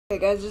Okay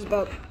guys, it's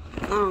about,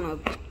 I don't know,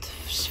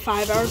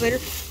 5 hours later.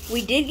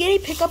 We did get a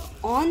pickup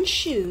on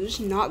shoes.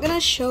 Not gonna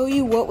show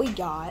you what we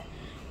got.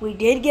 We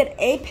did get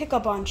a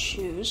pickup on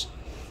shoes.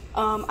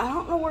 I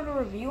don't know where to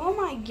review them.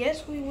 I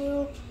guess we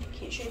will.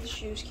 Can't show you the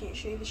shoes, can't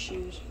show you the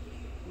shoes.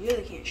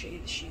 Really can't show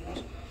you the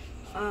shoes.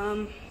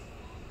 We're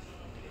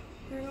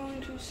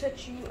going to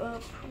set you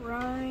up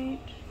right.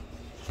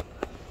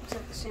 Looks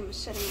like the same as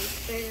setting up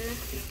there.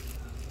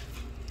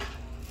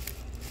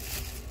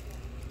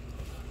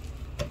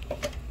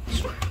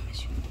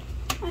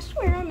 I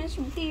swear I miss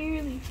you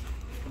dearly.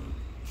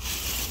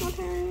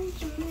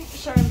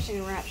 Sorry, I'm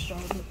singing a rap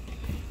song, but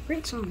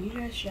great song. You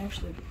guys should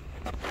actually.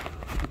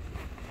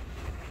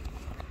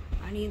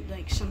 I need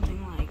like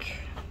something like,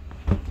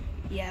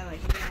 yeah,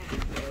 like that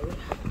road.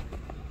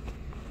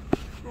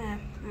 I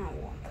don't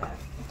want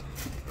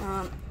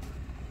that.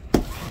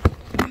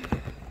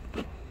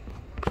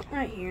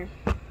 Right here.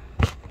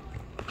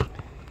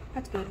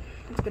 That's good.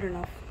 That's good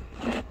enough.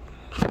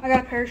 I got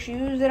a pair of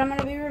shoes that I'm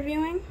gonna be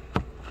reviewing.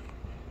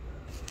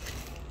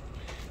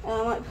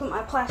 I might put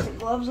my plastic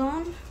gloves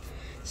on.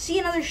 See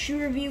another shoe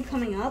review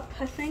coming up,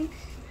 I think.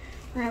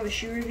 We're gonna have a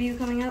shoe review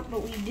coming up,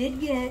 but we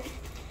did get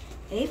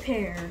a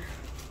pair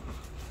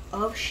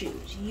of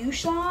shoes. You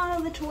saw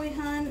the toy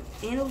hunt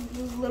and a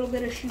little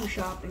bit of shoe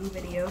shopping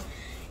video.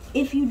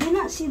 If you did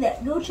not see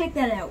that, go check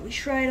that out. We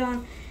tried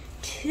on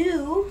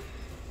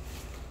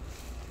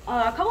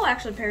a couple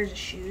actually pairs of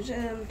shoes.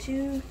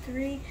 2,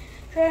 3,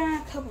 tried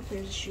on a couple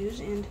pairs of shoes,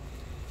 and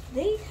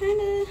they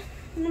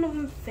none of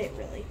them fit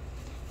really.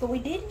 But we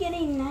did get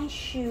a nice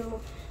shoe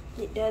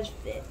that does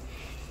fit.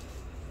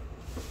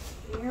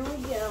 Here we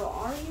go.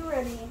 Are you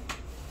ready?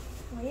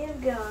 We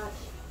have got,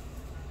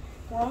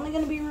 we're only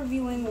going to be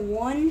reviewing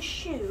one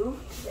shoe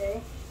today,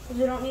 because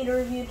we don't need to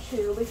review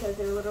two, because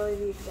they're literally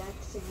the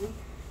exact same.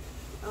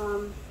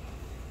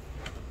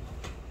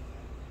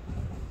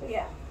 But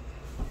yeah,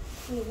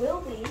 we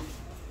will be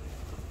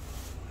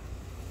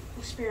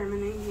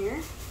experimenting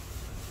here,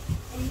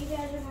 and you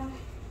guys are going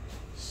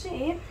to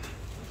see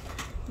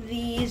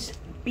these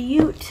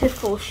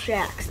beautiful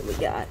Shaqs that we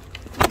got.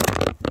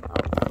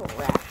 Oh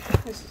crap,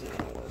 this isn't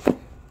gonna work.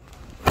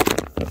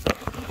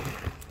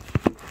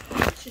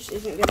 This just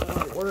isn't gonna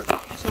want to work.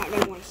 It's not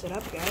gonna want to set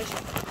up, guys.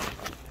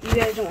 You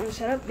guys don't want to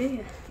set up, do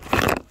you?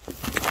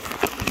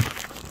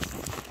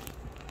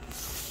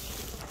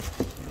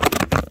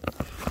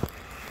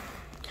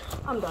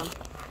 I'm done.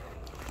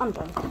 I'm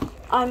done.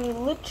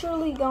 I'm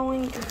literally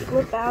going to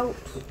flip out.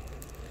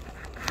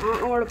 I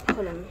don't know where to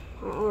put him.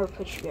 I don't know where to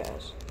put you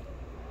guys.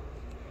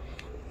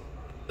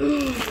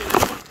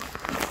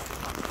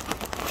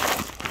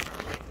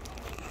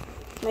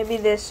 Maybe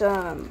this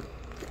pencil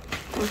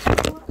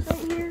box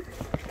right here.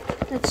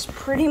 That's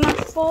pretty much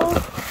full.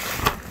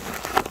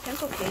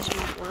 Pencil case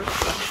might work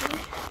actually.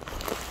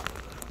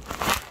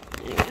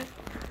 Anyway,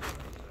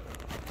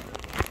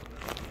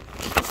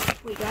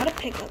 we got a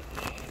pickup,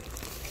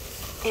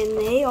 and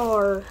they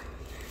are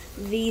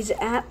these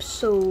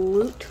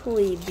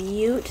absolutely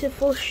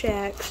beautiful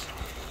Shaqs.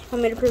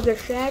 Want me to prove they're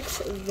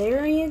Shaqs?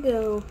 There you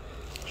go.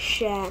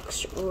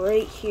 Shaqs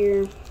right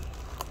here.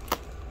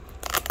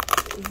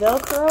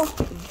 Velcro,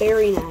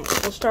 very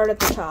nice. We'll start at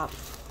the top.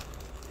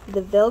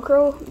 The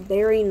Velcro,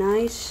 very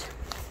nice.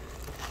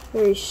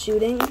 Very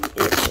suiting.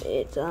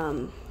 It's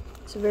a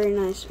very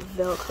nice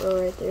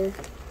Velcro right there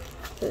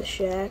for the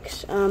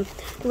Shaqs.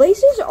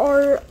 Laces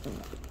are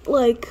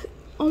like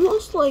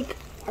almost like,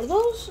 are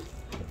those?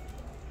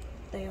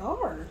 They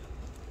are.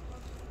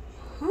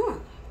 Huh.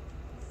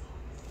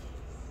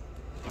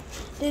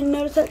 Didn't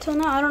notice that till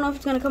now. I don't know if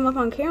it's going to come up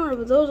on camera,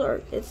 but those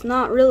are, it's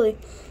not really.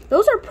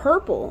 Those are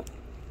purple.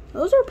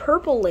 Those are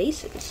purple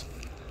laces.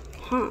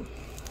 Huh.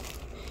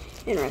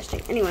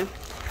 Interesting. Anyway.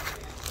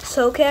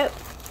 SoCat,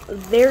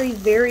 very,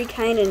 very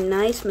kind of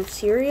nice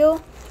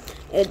material.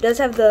 It does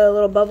have the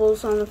little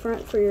bubbles on the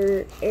front for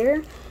your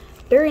air.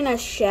 Very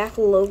nice Shaq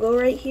logo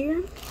right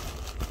here.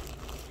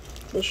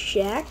 The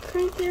Shaq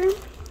right there.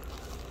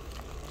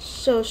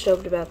 So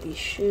stoked about these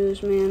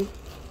shoes, man.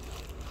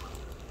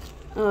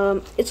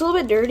 It's a little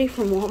bit dirty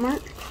from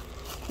Walmart.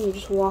 I'm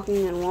just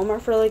walking in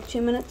Walmart for like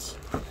 2 minutes.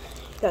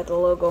 Got the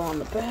logo on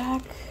the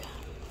back.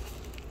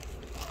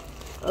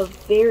 A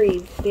very,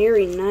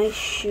 very nice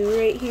shoe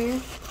right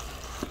here.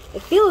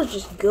 It feels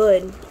just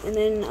good. And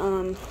then,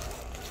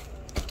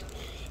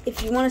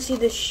 if you want to see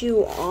this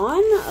shoe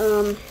on,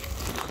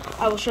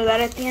 I will show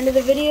that at the end of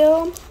the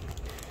video.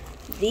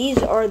 These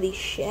are the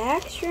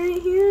Shaqs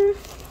right here.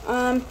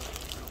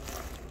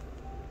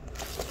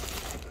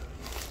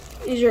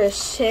 These are a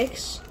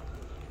 6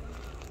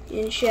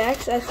 in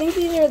Shaqs. I think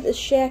these are the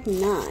Shaq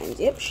 9s.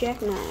 Yep, Shaq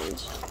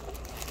 9s.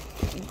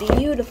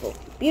 Beautiful,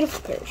 beautiful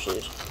pair of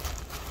shoes.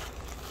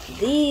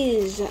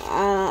 These,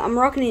 I'm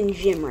rocking in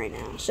gym right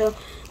now. So,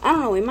 I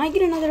don't know. We might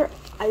get another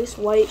ice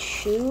white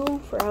shoe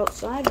for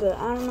outside, but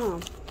I don't know.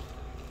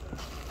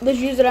 The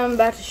shoes that I'm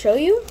about to show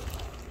you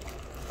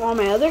are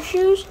my other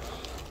shoes.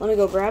 Let me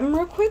go grab them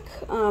real quick.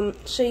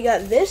 So, you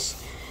got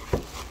this.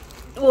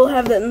 We'll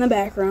have that in the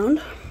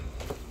background.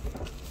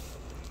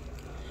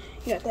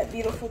 You got that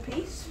beautiful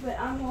piece, but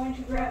I'm going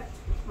to grab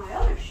my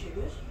other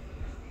shoes.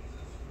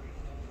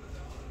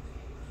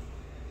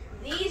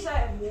 These I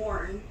have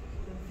worn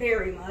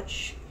very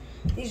much.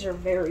 These are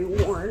very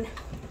worn.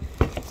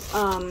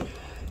 I don't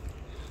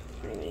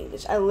even need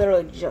this. I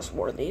literally just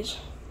wore these.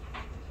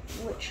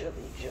 Literally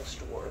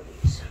just wore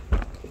these.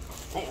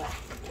 Anyway,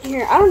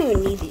 here, I don't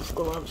even need these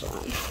gloves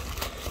on.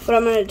 But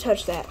I'm going to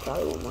touch that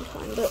probably one more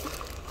time. But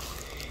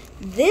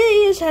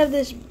these have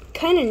this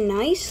kind of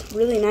nice,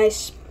 really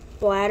nice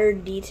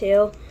splattered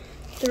detail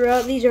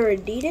throughout. These are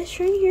Adidas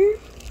right here.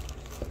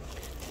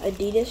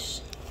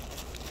 Adidas.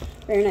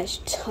 Very nice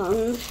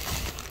tongue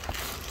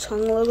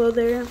logo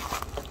there.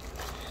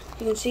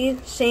 You can see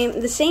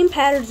the same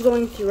patterns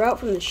going throughout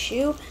from the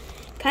shoe,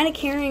 kind of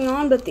carrying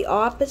on, but the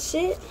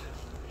opposite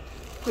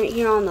right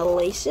here on the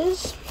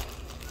laces.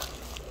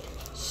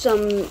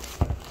 Some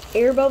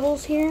air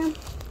bubbles here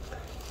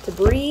to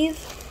breathe.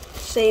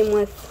 Same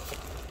with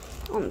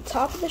on the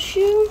top of the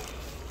shoe.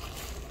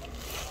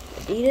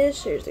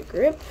 Adidas, there's the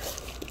grip.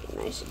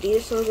 Nice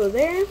Adidas logo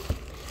there.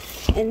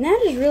 And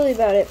that is really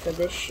about it for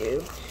this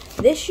shoe.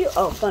 This shoe,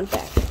 oh, fun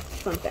fact.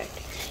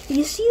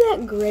 You see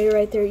that gray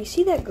right there? You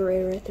see that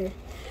gray right there?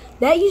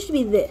 That used to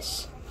be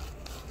this.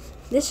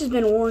 This has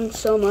been worn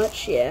so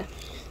much, yeah.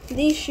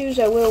 These shoes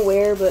I will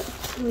wear, but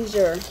these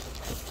are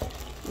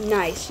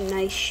nice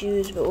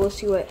shoes, but we'll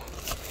see what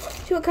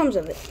comes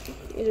of it.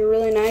 These are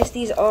really nice.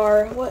 These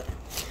are, what,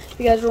 if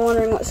you guys were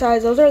wondering what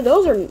size those are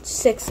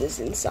 6s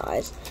in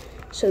size.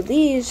 So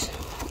these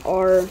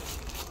are,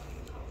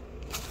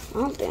 I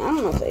don't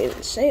know if they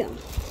even say them.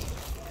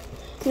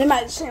 They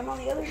might say them on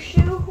the other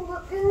shoe.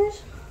 Look,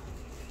 guys.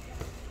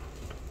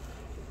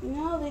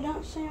 No, they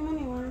don't say them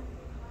anywhere.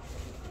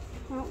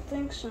 I don't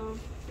think so.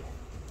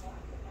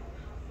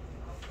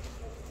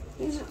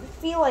 These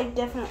feel like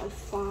definitely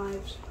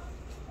 5s.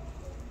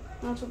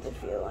 That's what they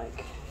feel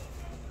like.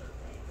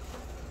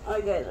 Oh,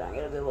 you guys aren't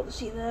going to be able to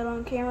see that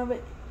on camera,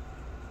 but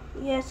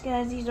yes,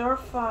 guys, these are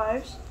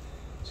 5s.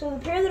 So the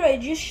pair that I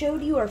just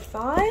showed you are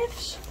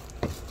 5s.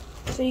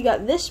 So you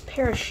got this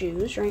pair of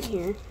shoes right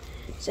here.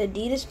 It's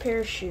Adidas pair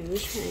of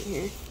shoes right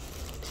here.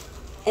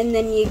 And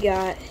then you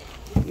got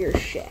your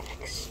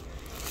Shaqs.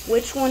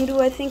 Which one do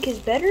I think is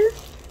better?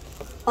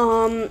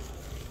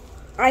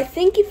 I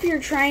think if you're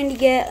trying to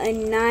get a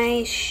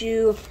nice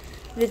shoe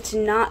that's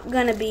not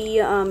going to be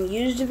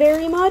used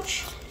very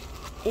much,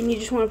 and you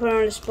just want to put it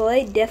on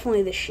display,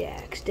 definitely the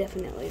Shaqs.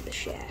 Definitely the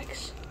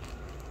Shaqs.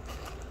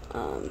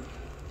 And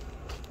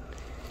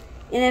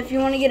if you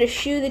want to get a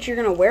shoe that you're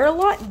going to wear a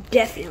lot,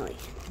 definitely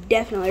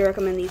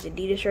recommend these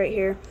Adidas right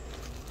here.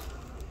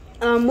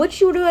 Which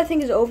shoe do I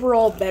think is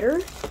overall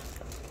better?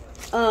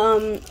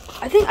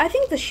 I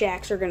think the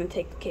Shaqs are going to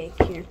take the cake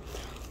here.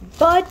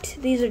 But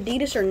these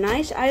Adidas are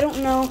nice. I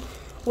don't know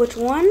which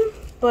one,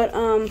 but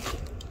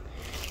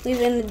leave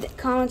it in the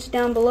comments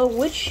down below.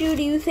 Which shoe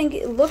do you think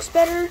it looks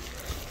better?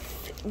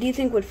 Do you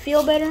think would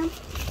feel better?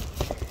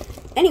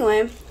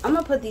 Anyway, I'm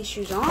going to put these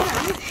shoes on and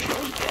I'm going to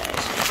show you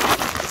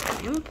guys.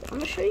 I'm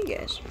going to show you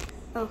guys.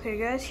 Okay,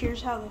 guys,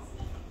 here's how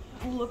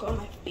they look on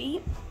my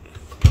feet.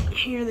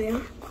 Here they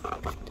are.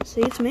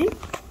 See, it's me.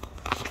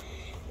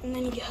 And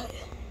then you got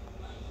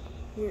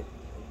your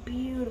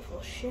beautiful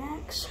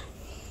Shaqs.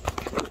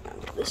 Coming down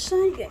to this side,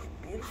 you got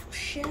beautiful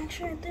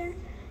Shaqs right there.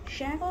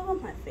 Shaq logo,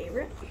 my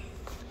favorite.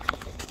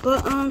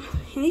 But, and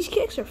these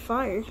kicks are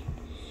fire.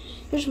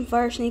 There's some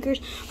fire sneakers.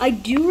 I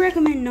do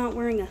recommend not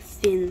wearing a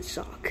thin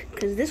sock.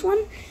 Because this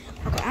one,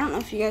 okay, I don't know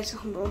if you guys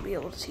will be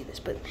able to see this,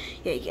 but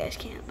yeah, you guys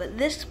can. But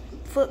this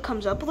foot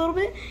comes up a little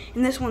bit,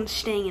 and this one's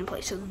staying in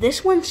place. So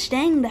this one's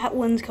staying, that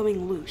one's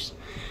coming loose.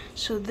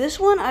 So this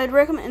one, I'd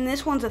recommend, and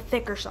this one's a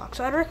thicker sock.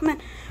 So I'd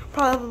recommend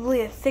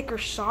probably a thicker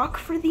sock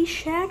for these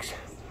Shaqs.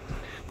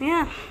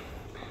 Yeah,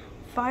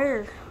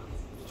 fire.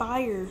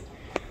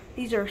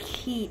 These are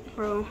heat,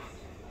 bro.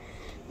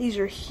 These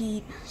are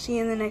heat. See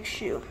you in the next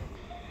shoe.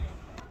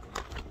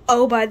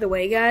 Oh, by the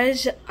way,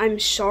 guys, I'm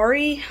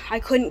sorry I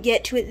couldn't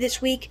get to it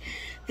this week.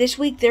 This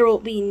week there will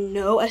be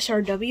no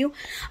SRW.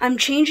 I'm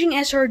changing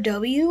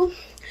SRW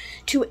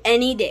to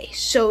any day.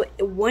 So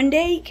one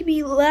day it could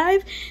be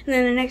live, and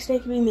then the next day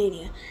it could be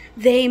Mania.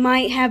 They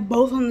might have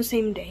both on the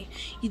same day.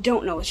 You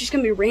don't know. It's just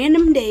gonna be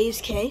random days,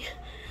 okay?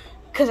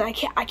 Because I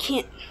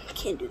can't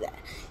do that.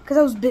 Because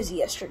I was busy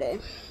yesterday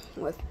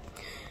with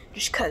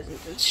just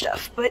cousins and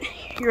stuff. But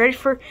you ready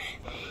for?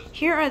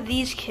 Here are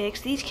these kicks.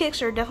 These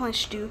kicks are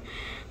definitely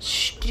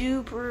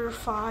super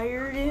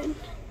fire, dude.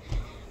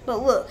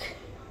 But look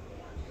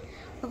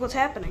what's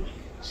happening.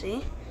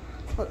 See?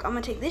 Look, I'm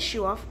gonna take this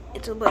shoe off.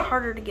 It's a bit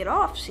harder to get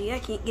off. See, I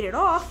can't get it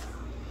off.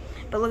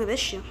 But look at this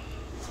shoe.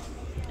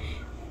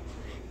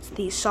 It's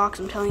these socks,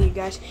 I'm telling you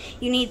guys.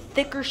 You need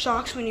thicker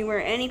socks when you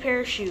wear any pair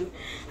of shoe.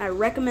 I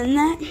recommend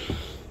that.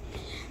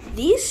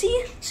 These,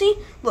 see?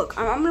 Look,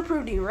 I'm gonna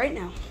prove to you right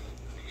now.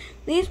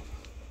 These,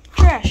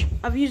 trash.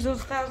 I've used those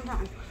 1,000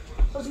 times.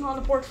 Those are on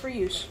the porch for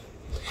use.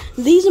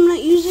 These I'm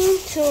not using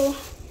till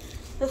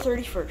the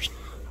 31st.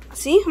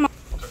 See?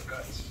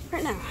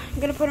 Right now. I'm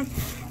gonna put them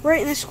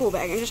right in this school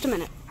bag in just a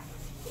minute.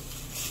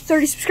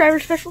 30 subscriber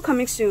special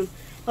coming soon.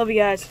 Love you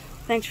guys.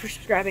 Thanks for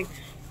subscribing.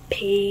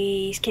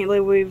 Peace. Can't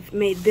believe we've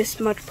made this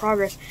much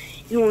progress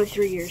in only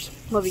 3 years.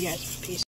 Love you guys. Peace.